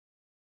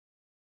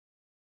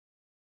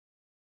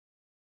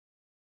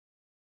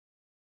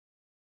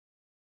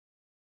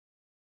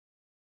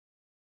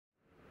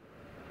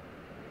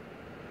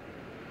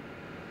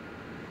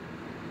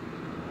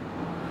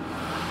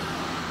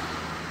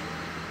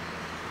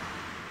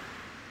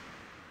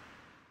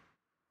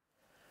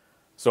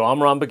So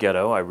I'm Ron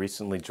Beghetto. I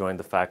recently joined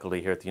the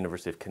faculty here at the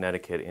University of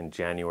Connecticut in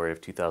January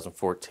of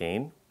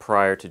 2014.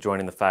 Prior to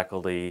joining the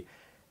faculty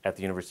at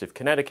the University of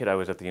Connecticut, I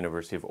was at the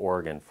University of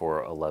Oregon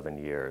for 11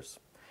 years.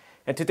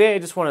 And today I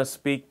just want to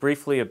speak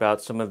briefly about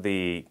some of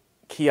the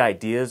key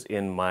ideas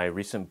in my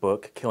recent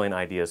book, Killing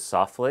Ideas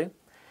Softly,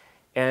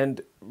 and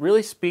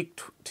really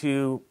speak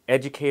to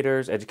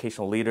educators,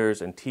 educational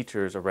leaders, and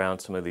teachers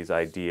around some of these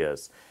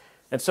ideas.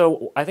 And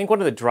so I think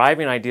one of the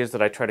driving ideas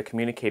that I try to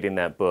communicate in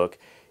that book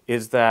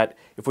is that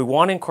if we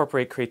want to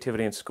incorporate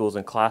creativity in schools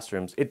and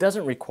classrooms, it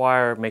doesn't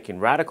require making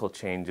radical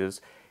changes.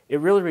 It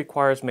really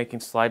requires making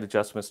slight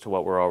adjustments to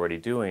what we're already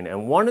doing.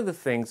 And one of the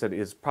things that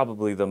is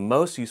probably the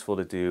most useful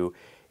to do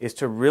is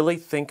to really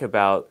think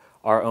about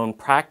our own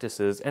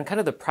practices and kind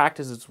of the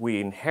practices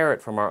we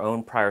inherit from our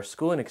own prior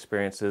schooling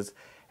experiences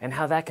and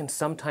how that can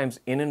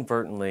sometimes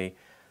inadvertently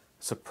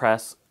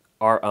suppress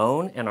our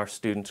own and our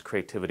students'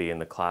 creativity in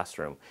the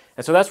classroom.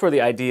 And so that's where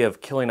the idea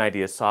of killing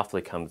ideas softly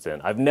comes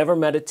in. I've never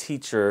met a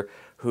teacher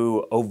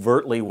who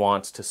overtly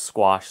wants to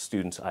squash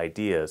students'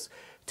 ideas.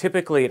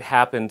 Typically it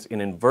happens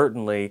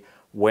inadvertently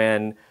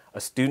when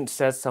a student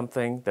says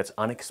something that's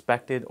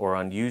unexpected or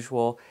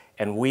unusual,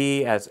 and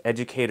we as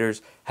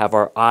educators have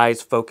our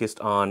eyes focused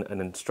on an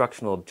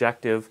instructional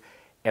objective,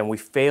 and we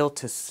fail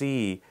to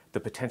see the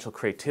potential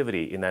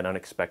creativity in that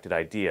unexpected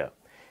idea.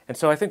 And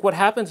so I think what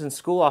happens in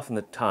school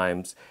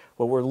oftentimes,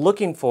 what we're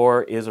looking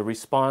for is a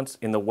response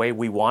in the way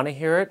we want to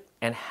hear it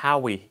and how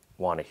we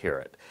want to hear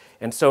it.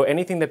 And so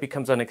anything that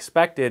becomes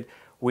unexpected,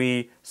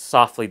 we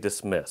softly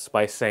dismiss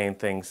by saying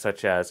things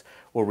such as,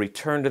 we'll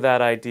return to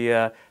that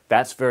idea,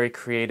 that's very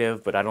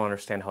creative, but I don't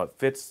understand how it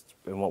fits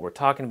in what we're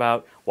talking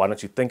about, why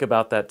don't you think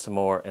about that some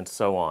more, and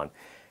so on.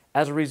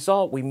 As a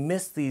result, we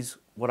miss these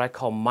what I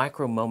call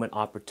micro-moment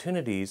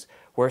opportunities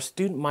where a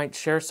student might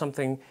share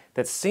something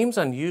that seems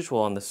unusual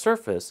on the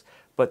surface,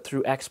 but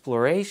through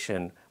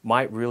exploration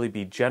might really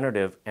be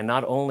generative and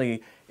not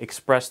only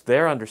express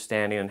their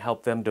understanding and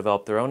help them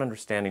develop their own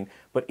understanding,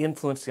 but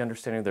influence the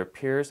understanding of their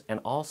peers and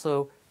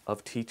also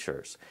of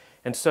teachers.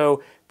 And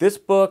so this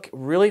book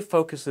really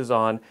focuses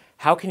on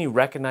how can you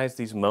recognize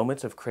these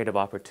moments of creative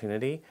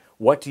opportunity,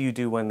 what do you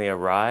do when they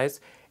arise,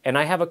 and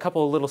I have a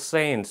couple of little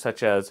sayings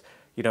such as,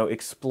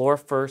 explore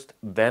first,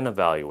 then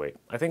evaluate.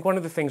 I think one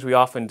of the things we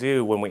often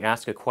do when we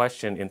ask a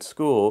question in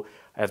school,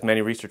 as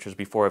many researchers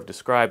before have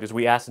described, is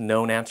we ask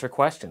known answer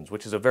questions,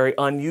 which is a very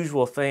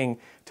unusual thing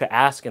to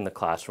ask in the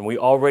classroom. We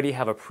already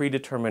have a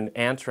predetermined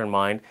answer in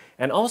mind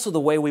and also the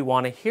way we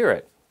want to hear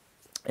it.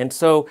 And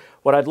so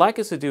what I'd like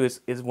us to do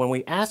is when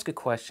we ask a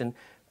question,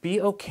 be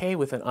okay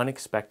with an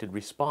unexpected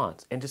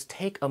response and just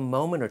take a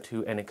moment or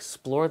two and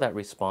explore that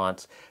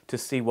response to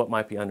see what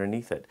might be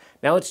underneath it.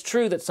 Now it's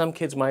true that some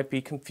kids might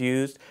be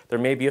confused. There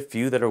may be a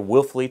few that are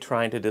willfully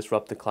trying to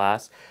disrupt the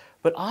class,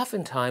 but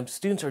oftentimes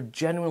students are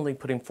genuinely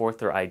putting forth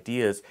their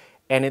ideas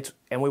and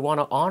we want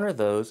to honor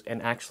those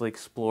and actually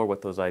explore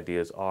what those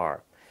ideas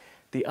are.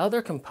 The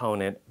other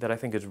component that I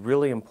think is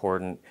really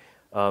important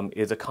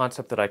is a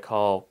concept that I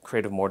call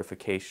creative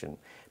mortification.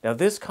 Now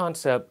this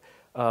concept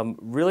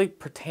really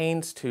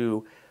pertains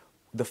to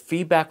the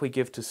feedback we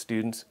give to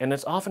students, and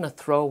it's often a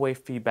throwaway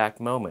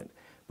feedback moment,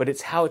 but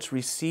it's how it's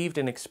received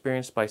and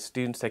experienced by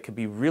students that can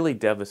be really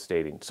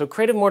devastating. So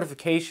creative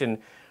mortification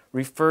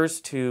refers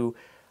to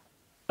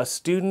a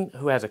student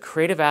who has a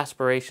creative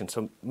aspiration.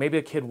 So maybe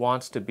a kid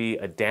wants to be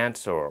a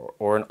dancer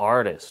or an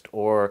artist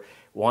or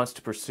wants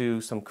to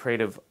pursue some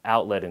creative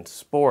outlet in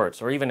sports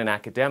or even in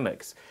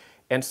academics.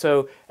 And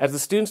so as the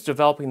student's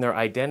developing their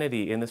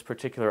identity in this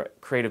particular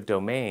creative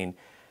domain,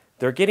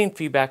 they're getting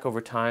feedback over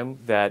time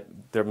that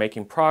they're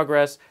making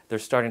progress, they're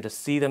starting to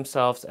see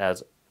themselves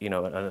as an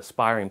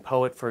aspiring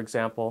poet, for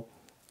example.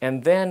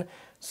 And then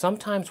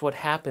sometimes what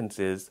happens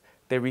is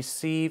they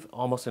receive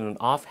almost in an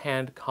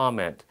offhand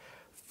comment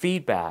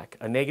feedback,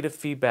 a negative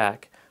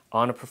feedback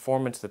on a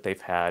performance that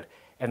they've had,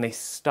 and they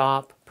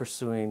stop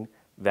pursuing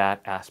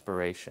that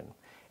aspiration.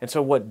 And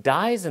so what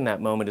dies in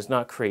that moment is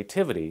not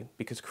creativity,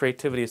 because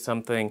creativity is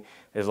something,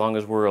 as long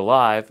as we're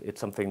alive, it's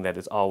something that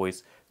is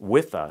always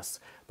with us.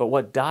 But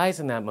what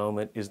dies in that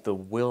moment is the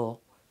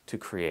will to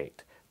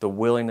create, the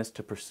willingness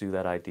to pursue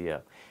that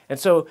idea. And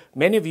so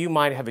many of you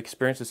might have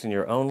experienced this in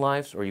your own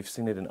lives, or you've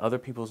seen it in other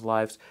people's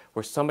lives,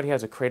 where somebody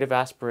has a creative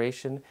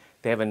aspiration,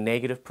 they have a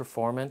negative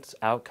performance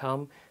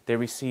outcome, they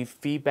receive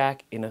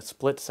feedback in a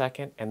split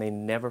second, and they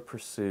never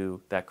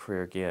pursue that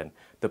career again.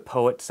 The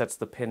poet sets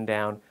the pen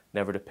down,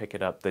 never to pick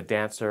it up. The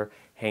dancer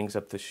hangs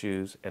up the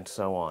shoes, and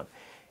so on.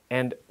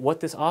 And what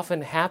this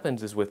often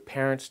happens is with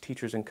parents,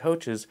 teachers, and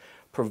coaches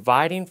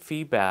providing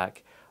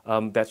feedback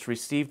that's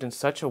received in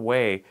such a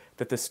way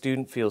that the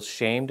student feels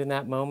shamed in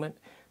that moment,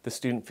 the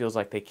student feels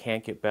like they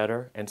can't get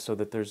better, and so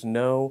that there's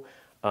no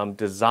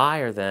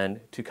desire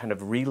then to kind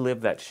of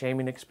relive that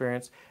shaming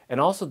experience,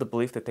 and also the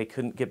belief that they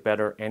couldn't get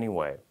better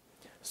anyway.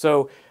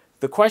 So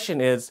the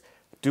question is,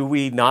 do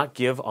we not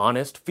give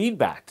honest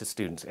feedback to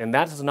students? And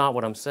that is not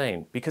what I'm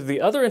saying. Because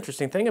the other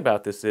interesting thing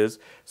about this is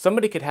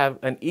somebody could have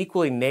an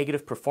equally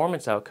negative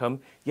performance outcome,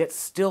 yet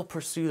still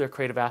pursue their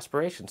creative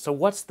aspirations. So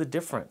what's the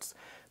difference?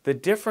 The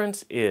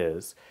difference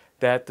is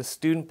that the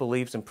student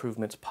believes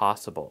improvement's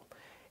possible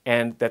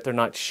and that they're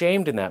not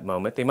shamed in that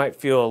moment. They might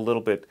feel a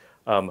little bit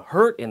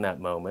hurt in that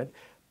moment,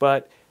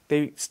 but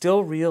they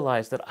still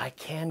realize that I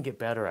can get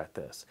better at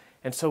this.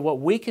 And so what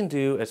we can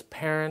do as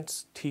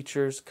parents,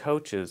 teachers,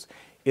 coaches,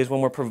 is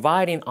when we're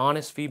providing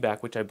honest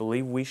feedback, which I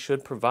believe we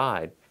should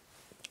provide,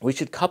 we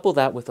should couple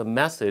that with a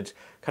message,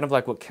 kind of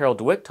like what Carol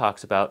DeWitt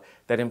talks about,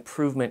 that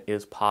improvement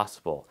is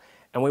possible.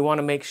 And we want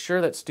to make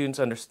sure that students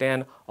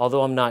understand,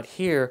 although I'm not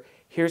here,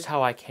 here's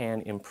how I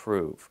can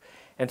improve.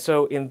 And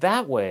so in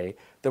that way,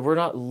 that we're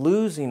not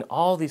losing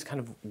all these kind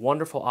of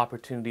wonderful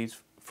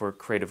opportunities for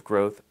creative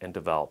growth and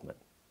development.